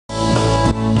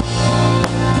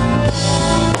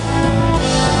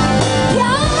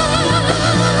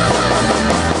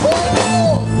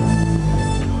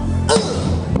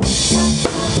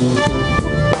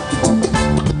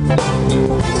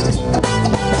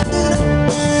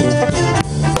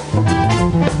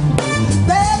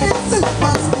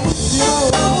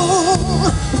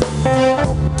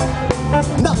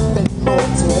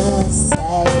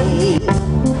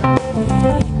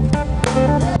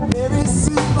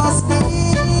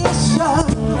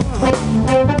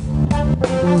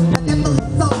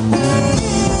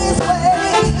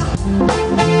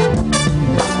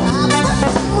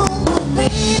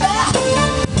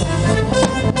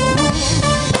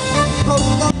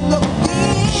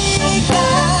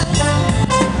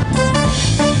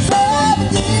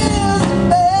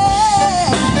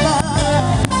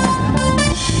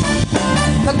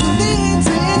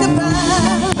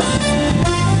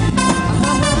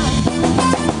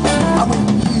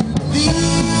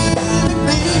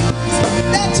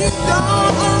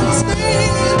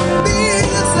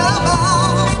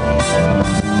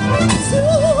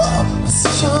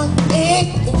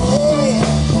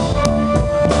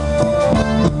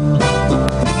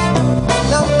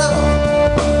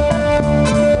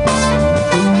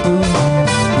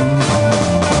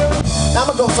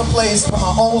Someplace for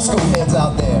my old school heads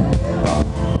out there,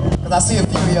 because I see a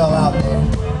few of y'all out there.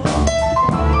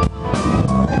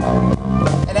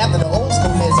 And after the old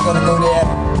school heads are gonna go there,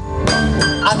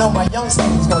 I know my young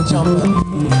students gonna jump in.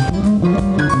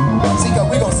 See,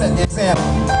 we're gonna set the example.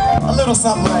 A little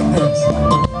something like this.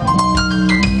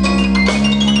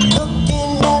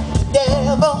 Looking at the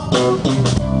devil,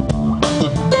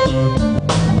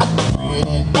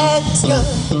 pretty at his gun.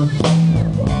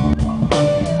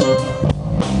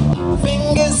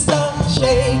 Fingers start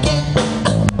shaking,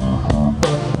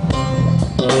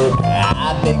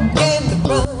 I begin to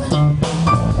run.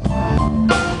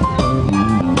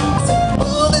 So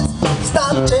bullets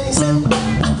start chasing,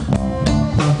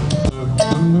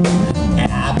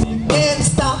 and I begin to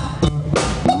stop.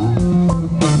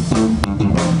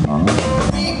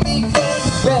 We began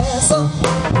to wrestle,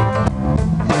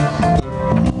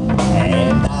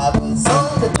 and I was on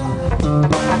the top.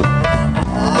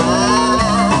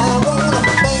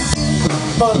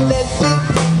 But let me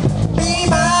be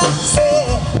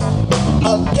myself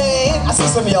again. I see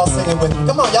some of y'all singing with me.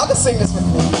 Come on, y'all can sing this with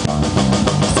me.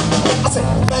 I said,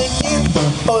 thank you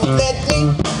for letting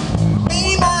me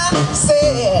be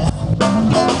myself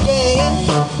again.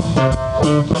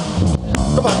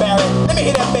 Come on, Barry. Let me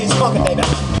hear that bass funkin', baby.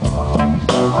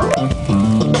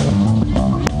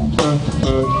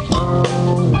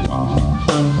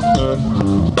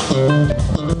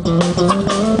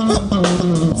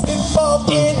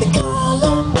 In the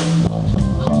collar,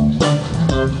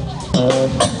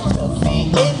 the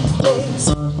feet in place,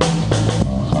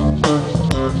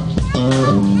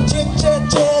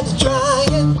 chit-chat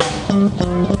trying, the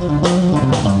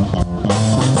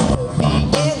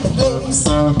feet in the place.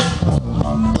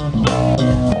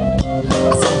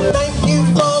 So thank you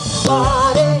for the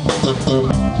party,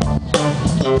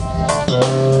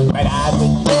 but I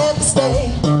would never stay.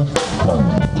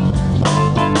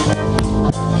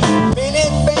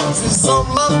 Is on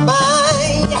my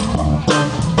mind,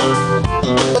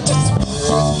 but just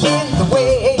in the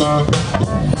way.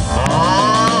 I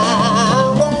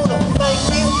wanna thank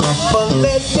you for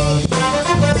letting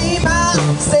me be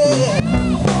myself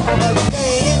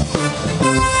again.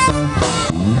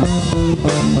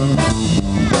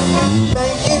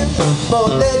 Thank you for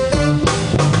letting me